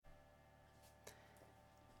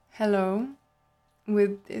Hello.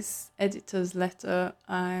 With this editor's letter,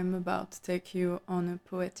 I'm about to take you on a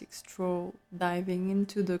poetic stroll, diving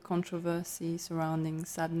into the controversy surrounding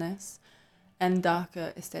sadness and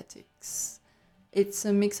darker aesthetics. It's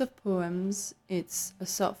a mix of poems, it's a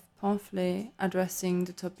soft pamphlet addressing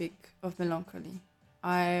the topic of melancholy.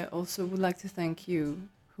 I also would like to thank you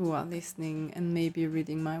who are listening and maybe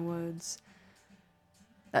reading my words.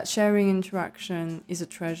 That sharing interaction is a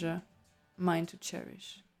treasure, mine to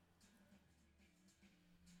cherish.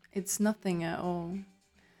 It's nothing at all.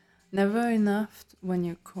 Never enough when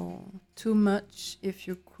you call, too much if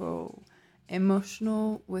you crow.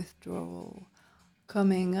 Emotional withdrawal,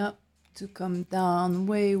 coming up to come down,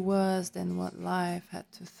 way worse than what life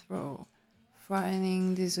had to throw.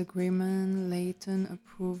 Frightening disagreement, latent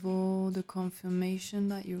approval, the confirmation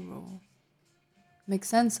that you roll. Make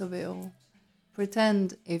sense of it all.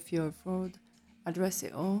 Pretend if you're a fraud. Address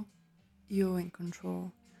it all. You're in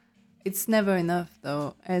control. It's never enough,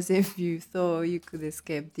 though, as if you thought you could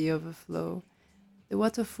escape the overflow. The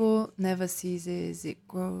waterfall never ceases, it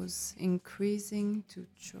grows, increasing to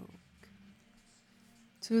choke.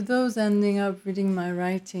 To those ending up reading my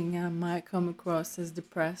writing, I might come across as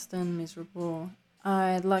depressed and miserable.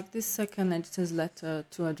 I'd like this second editor's letter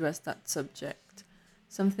to address that subject,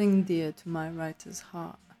 something dear to my writer's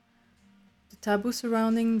heart. The taboo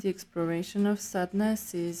surrounding the exploration of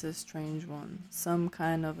sadness is a strange one. Some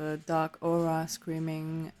kind of a dark aura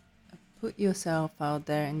screaming, put yourself out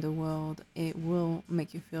there in the world, it will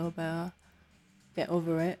make you feel better. Get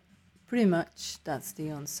over it. Pretty much, that's the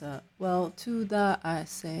answer. Well, to that I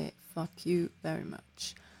say, fuck you very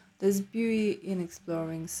much. There's beauty in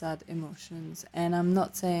exploring sad emotions, and I'm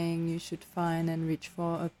not saying you should find and reach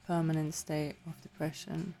for a permanent state of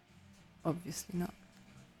depression. Obviously not.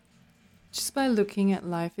 Just by looking at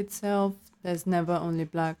life itself, there's never only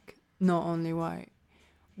black, nor only white.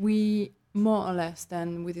 We more or less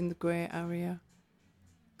stand within the grey area.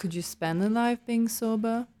 Could you spend a life being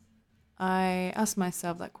sober? I ask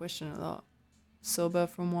myself that question a lot. Sober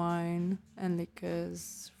from wine and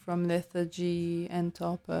liquors, from lethargy and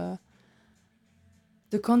torpor.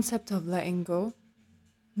 The concept of letting go,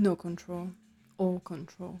 no control, all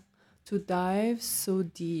control. To dive so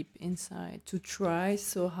deep inside, to try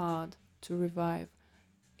so hard to revive.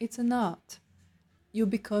 It's an art. You're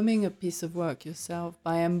becoming a piece of work yourself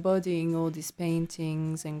by embodying all these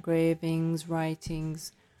paintings, engravings,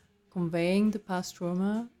 writings, conveying the past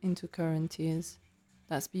trauma into current tears.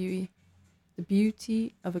 That's beauty. The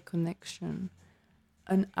beauty of a connection,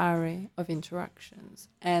 an array of interactions.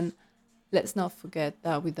 And let's not forget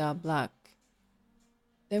that without black,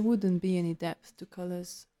 there wouldn't be any depth to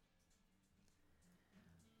colors.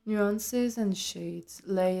 Nuances and shades,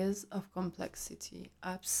 layers of complexity,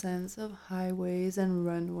 absence of highways and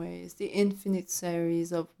runways, the infinite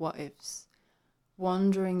series of what ifs,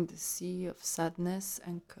 wandering the sea of sadness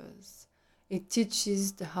and curse. It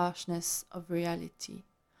teaches the harshness of reality,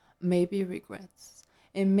 maybe regrets.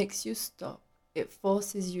 It makes you stop. It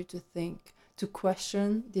forces you to think, to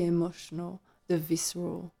question the emotional, the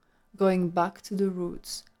visceral, going back to the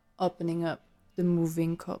roots, opening up the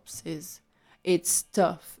moving corpses. It's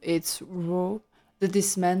tough, it's raw, the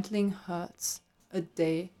dismantling hurts, a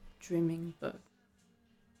daydreaming bug.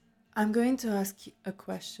 I'm going to ask you a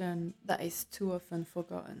question that is too often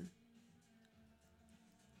forgotten.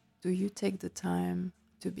 Do you take the time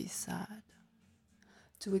to be sad?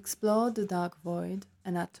 To explore the dark void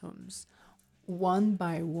and atoms, one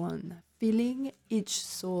by one, feeling each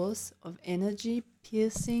source of energy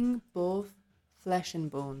piercing both flesh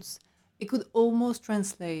and bones. It could almost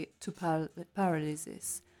translate to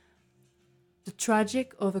paralysis. The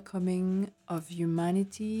tragic overcoming of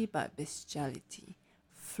humanity by bestiality,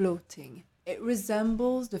 floating. It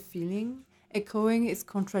resembles the feeling, echoing its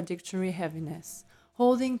contradictory heaviness.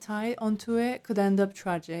 Holding tight onto it could end up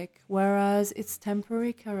tragic, whereas its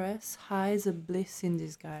temporary caress hides a bliss in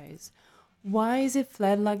disguise. Why is it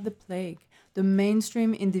fled like the plague? The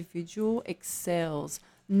mainstream individual exhales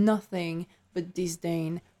nothing but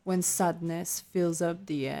disdain when sadness fills up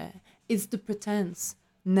the air. It's the pretense,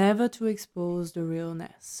 never to expose the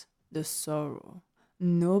realness, the sorrow.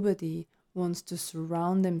 Nobody wants to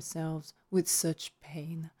surround themselves with such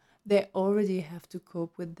pain. They already have to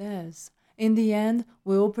cope with theirs. In the end,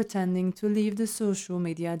 we're all pretending to live the social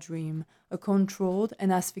media dream, a controlled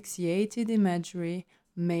and asphyxiated imagery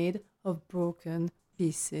made of broken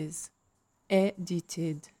pieces.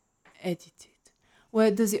 Edited. Edited. Where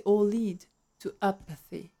does it all lead? To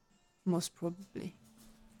apathy, most probably.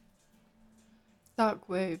 Dark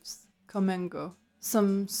waves come and go,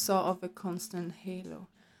 some sort of a constant halo,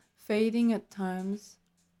 fading at times,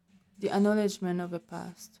 the acknowledgement of a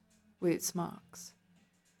past, with its marks.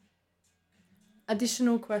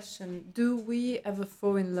 Additional question: do we ever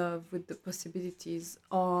fall in love with the possibilities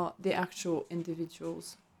or the actual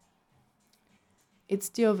individuals? It's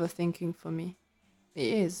the overthinking for me. It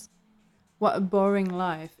is. What a boring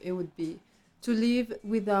life it would be to live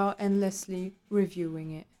without endlessly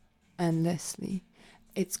reviewing it. Endlessly.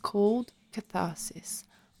 It's called catharsis,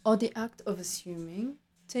 or the act of assuming,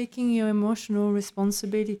 taking your emotional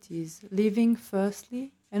responsibilities, living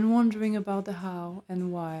firstly, and wondering about the how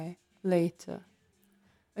and why later.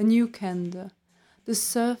 A new candor, the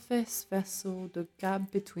surface vessel, the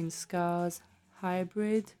gap between scars,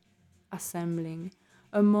 hybrid, assembling,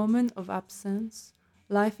 a moment of absence.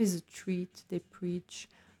 Life is a treat, they preach,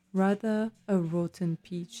 rather a rotten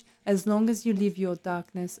peach. As long as you leave your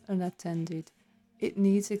darkness unattended, it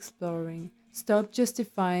needs exploring. Stop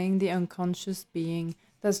justifying the unconscious being.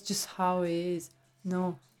 That's just how it is.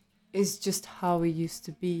 No, it's just how it used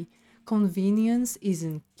to be. Convenience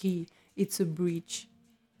isn't key, it's a breach.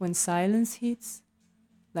 When silence hits,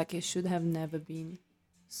 like it should have never been,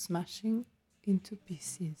 smashing into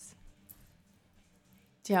pieces.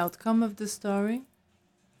 The outcome of the story?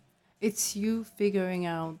 It's you figuring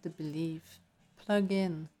out the belief. Plug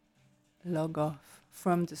in, log off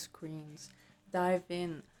from the screens. Dive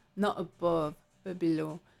in, not above, but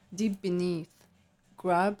below, deep beneath.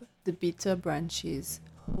 Grab the bitter branches.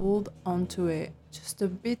 Hold onto it just a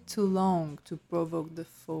bit too long to provoke the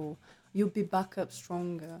fall. You'll be back up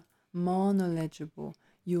stronger, more knowledgeable.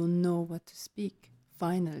 You'll know what to speak,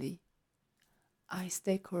 finally. I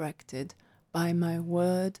stay corrected by my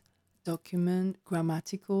word document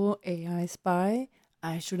grammatical AI spy.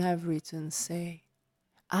 I should have written say.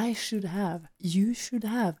 I should have. You should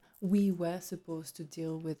have. We were supposed to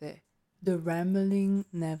deal with it. The rambling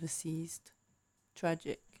never ceased.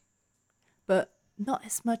 Tragic. But not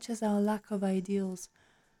as much as our lack of ideals.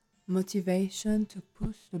 Motivation to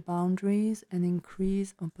push the boundaries and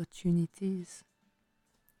increase opportunities.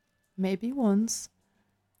 Maybe once,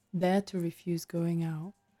 dare to refuse going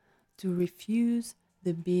out, to refuse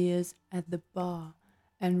the beers at the bar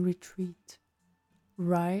and retreat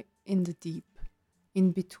right in the deep,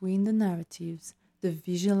 in between the narratives, the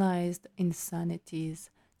visualized insanities,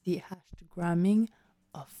 the hashtagramming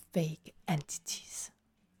of fake entities.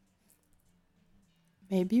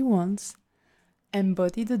 Maybe once,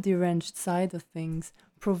 embody the deranged side of things,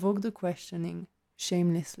 provoke the questioning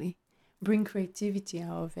shamelessly, bring creativity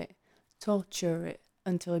out of it, torture it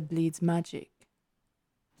until it bleeds magic.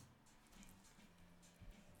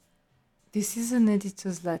 This is an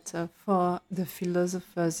editor's letter for the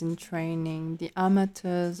philosophers in training, the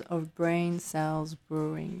amateurs of brain cells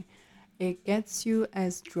brewing. It gets you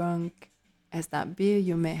as drunk as that beer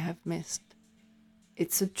you may have missed.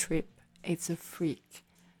 It's a trip, it's a freak,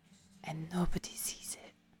 and nobody sees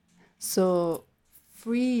it. So,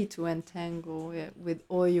 free to entangle it with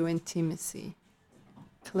all your intimacy.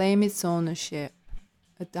 Claim its ownership,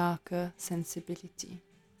 a darker sensibility.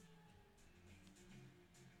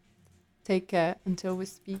 Take care until we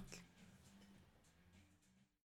speak.